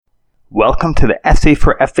Welcome to the SA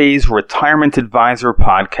for FA's Retirement Advisor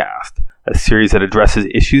podcast, a series that addresses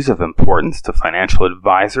issues of importance to financial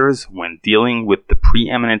advisors when dealing with the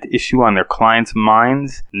preeminent issue on their clients'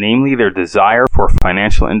 minds, namely their desire for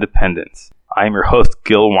financial independence. I am your host,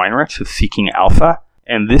 Gil Weinrich of Seeking Alpha,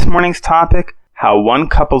 and this morning's topic, how one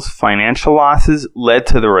couple's financial losses led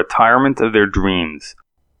to the retirement of their dreams.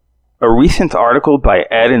 A recent article by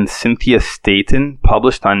Edd and Cynthia Staton,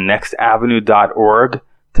 published on nextavenue.org,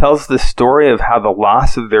 tells the story of how the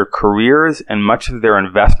loss of their careers and much of their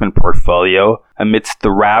investment portfolio amidst the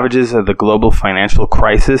ravages of the global financial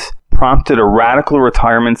crisis prompted a radical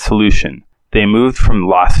retirement solution. They moved from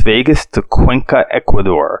Las Vegas to Cuenca,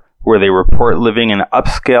 Ecuador, where they report living an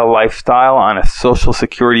upscale lifestyle on a Social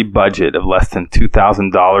Security budget of less than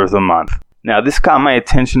 $2,000 a month. Now, this got my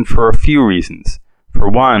attention for a few reasons. For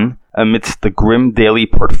one, amidst the grim daily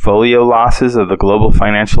portfolio losses of the global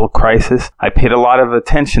financial crisis, I paid a lot of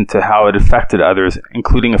attention to how it affected others,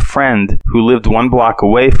 including a friend who lived one block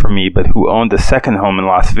away from me but who owned a second home in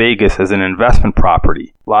Las Vegas as an investment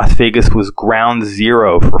property. Las Vegas was ground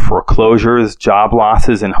zero for foreclosures, job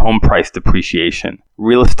losses, and home price depreciation.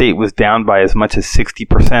 Real estate was down by as much as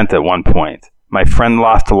 60% at one point. My friend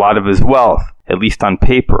lost a lot of his wealth, at least on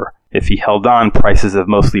paper. If he held on, prices have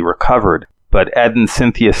mostly recovered. But Edd and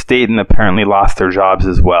Cynthia Staton apparently lost their jobs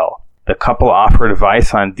as well. The couple offer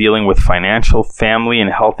advice on dealing with financial, family,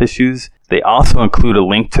 and health issues. They also include a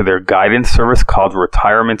link to their guidance service called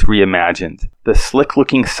Retirement Reimagined. The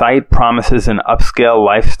slick-looking site promises an upscale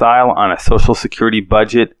lifestyle on a Social Security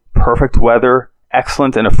budget, perfect weather,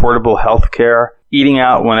 excellent and affordable health care, eating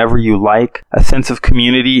out whenever you like, a sense of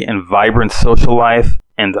community and vibrant social life,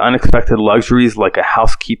 and unexpected luxuries like a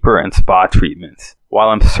housekeeper and spa treatments. While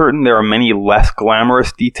I'm certain there are many less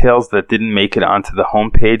glamorous details that didn't make it onto the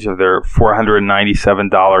homepage of their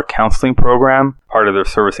 $497 counseling program, part of their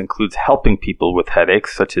service includes helping people with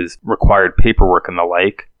headaches, such as required paperwork and the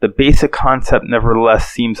like, the basic concept nevertheless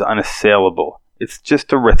seems unassailable. It's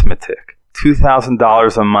just arithmetic.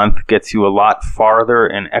 $2,000 a month gets you a lot farther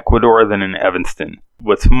in Ecuador than in Evanston.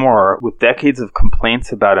 What's more, with decades of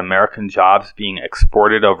complaints about American jobs being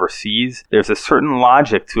exported overseas, there's a certain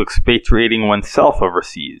logic to expatriating oneself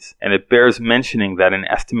overseas, and it bears mentioning that an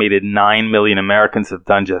estimated 9 million Americans have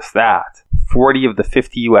done just that. 40 of the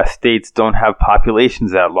 50 U.S. states don't have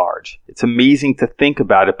populations that large. It's amazing to think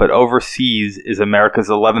about it, but overseas is America's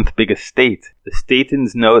 11th biggest state. The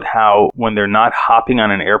Statons note how, when they're not hopping on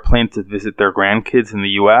an airplane to visit their grandkids in the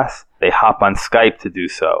U.S., they hop on Skype to do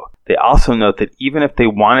so. They also note that even if they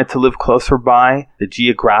wanted to live closer by, the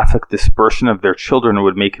geographic dispersion of their children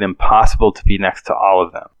would make it impossible to be next to all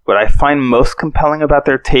of them. What I find most compelling about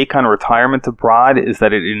their take on retirement abroad is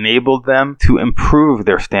that it enabled them to improve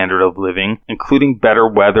their standard of living, including better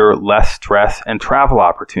weather, less stress, and travel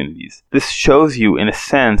opportunities. This shows you, in a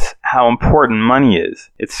sense, how important money is.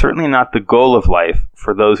 It's certainly not the goal of life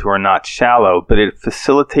for those who are not shallow, but it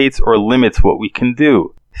facilitates or limits what we can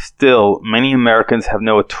do. Still, many Americans have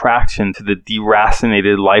no attraction to the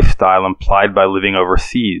deracinated lifestyle implied by living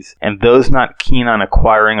overseas, and those not keen on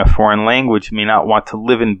acquiring a foreign language may not want to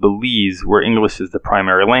live in Belize, where English is the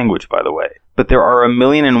primary language, by the way. But there are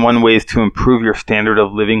 1,000,001 ways to improve your standard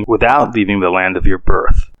of living without leaving the land of your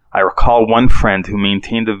birth. I recall one friend who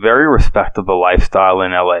maintained a very respectable lifestyle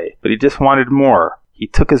in LA, but he just wanted more. He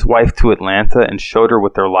took his wife to Atlanta and showed her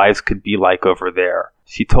what their lives could be like over there.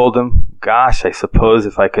 She told him, "Gosh, I suppose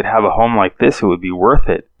if I could have a home like this, it would be worth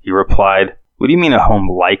it." He replied, "What do you mean a home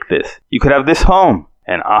like this? You could have this home."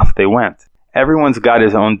 And off they went. Everyone's got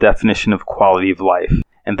his own definition of quality of life,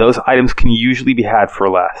 and those items can usually be had for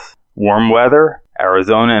less. Warm weather,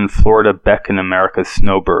 Arizona and Florida beckon America's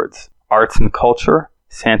snowbirds. Arts and culture,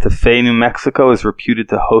 Santa Fe, New Mexico is reputed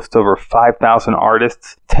to host over 5,000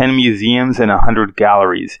 artists, 10 museums, and 100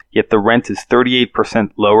 galleries, yet the rent is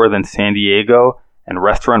 38% lower than San Diego, and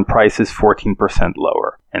restaurant prices 14%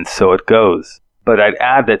 lower. And so it goes. But I'd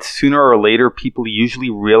add that sooner or later people usually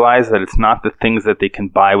realize that it's not the things that they can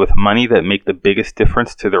buy with money that make the biggest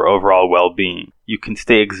difference to their overall well-being. You can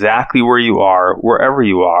stay exactly where you are, wherever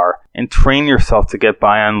you are, and train yourself to get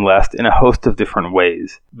by on less in a host of different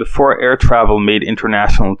ways. Before air travel made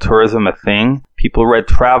international tourism a thing, people read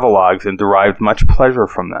travelogues and derived much pleasure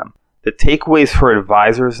from them. The takeaways for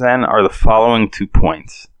advisors then are the following 2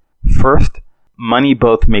 points. First, money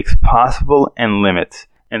both makes possible and limits,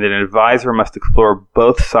 and an advisor must explore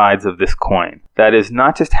both sides of this coin. That is,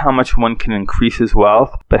 not just how much one can increase his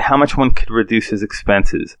wealth, but how much one could reduce his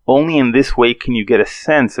expenses. Only in this way can you get a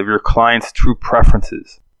sense of your client's true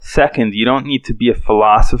preferences. Second, you don't need to be a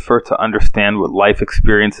philosopher to understand what life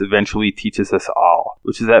experience eventually teaches us all,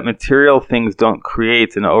 which is that material things don't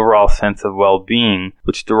create an overall sense of well-being,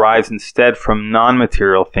 which derives instead from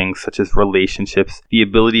non-material things such as relationships, the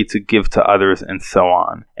ability to give to others, and so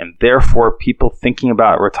on. And therefore, people thinking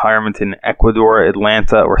about retirement in Ecuador,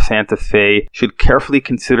 Atlanta, or Santa Fe should carefully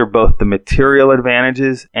consider both the material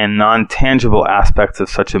advantages and non-tangible aspects of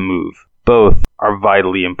such a move. Both are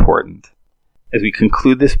vitally important. As we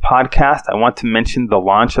conclude this podcast, I want to mention the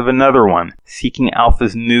launch of another one, Seeking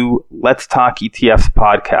Alpha's new Let's Talk ETFs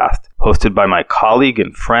podcast, hosted by my colleague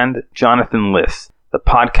and friend, Jonathan Liss. The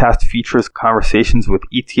podcast features conversations with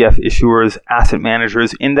ETF issuers, asset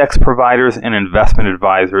managers, index providers, and investment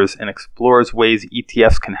advisors, and explores ways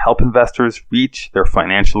ETFs can help investors reach their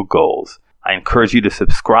financial goals. I encourage you to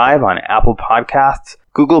subscribe on Apple Podcasts,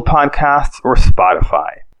 Google Podcasts, or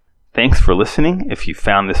Spotify. Thanks for listening. If you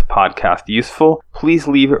found this podcast useful, please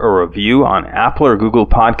leave a review on Apple or Google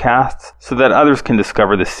Podcasts so that others can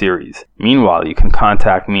discover the series. Meanwhile, you can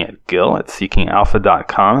contact me at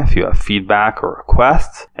gil@seekingalpha.com if you have feedback or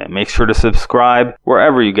requests, and make sure to subscribe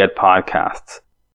wherever you get podcasts.